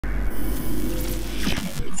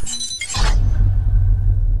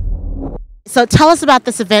So tell us about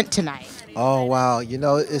this event tonight. Oh wow! You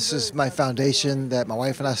know, this is my foundation that my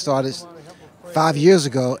wife and I started 5 years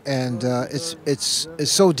ago, and it's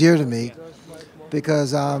so dear to me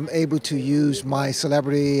because I'm able to use my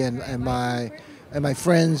celebrity and my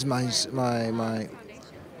friends, my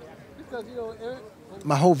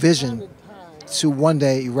whole vision to one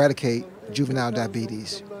day eradicate juvenile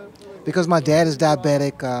diabetes. Because my dad is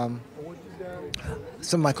diabetic,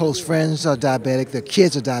 some of my close friends are diabetic, their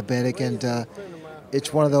kids are diabetic, and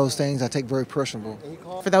it's one of those things I take very personal.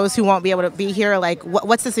 For those who won't be able to be here, like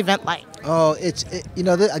what's this event like? Oh,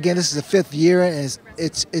 again, this is the 5th year, and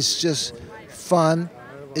it's just fun.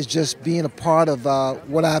 It's just being a part of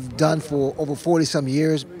what I've done for over 40-some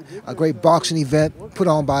years. A great boxing event put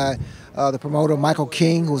on by the promoter Michael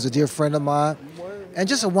King, who was a dear friend of mine, and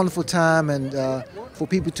just a wonderful time, and for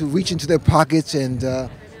people to reach into their pockets and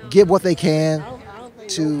give what they can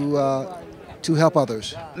to help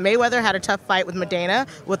others. Mayweather had a tough fight with Medina,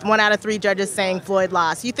 with 1 out of 3 judges saying Floyd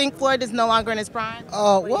lost. You think Floyd is no longer in his prime?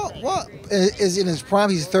 Well, is in his prime.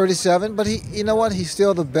 He's 37, but you know what? He's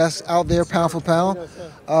still the best out there, pound for pound.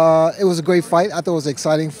 It was a great fight. I thought it was an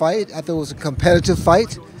exciting fight. I thought it was a competitive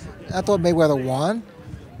fight. I thought Mayweather won,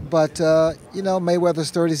 but you know,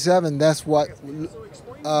 Mayweather's 37. That's what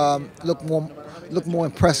looked more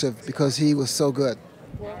impressive because he was so good.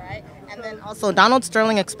 And then also, Donald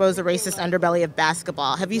Sterling exposed the racist underbelly of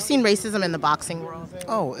basketball. Have you seen racism in the boxing world?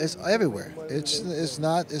 Oh, it's everywhere. It's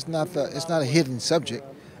not a hidden subject.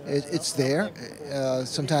 It's there.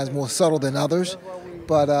 Sometimes more subtle than others,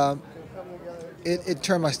 but it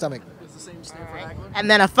turned my stomach. Right.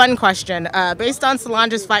 And then a fun question: based on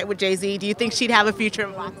Solange's fight with Jay-Z, do you think she'd have a future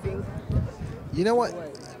in boxing? You know what?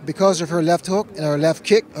 Because of her left hook and her left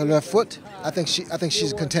kick, her left foot, I think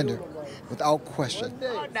she's a contender. Without question.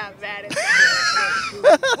 Oh, not bad.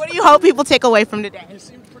 What do you hope people take away from today?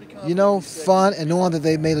 You know, fun and knowing that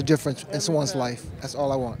they made a difference in someone's life. That's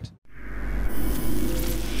all I want.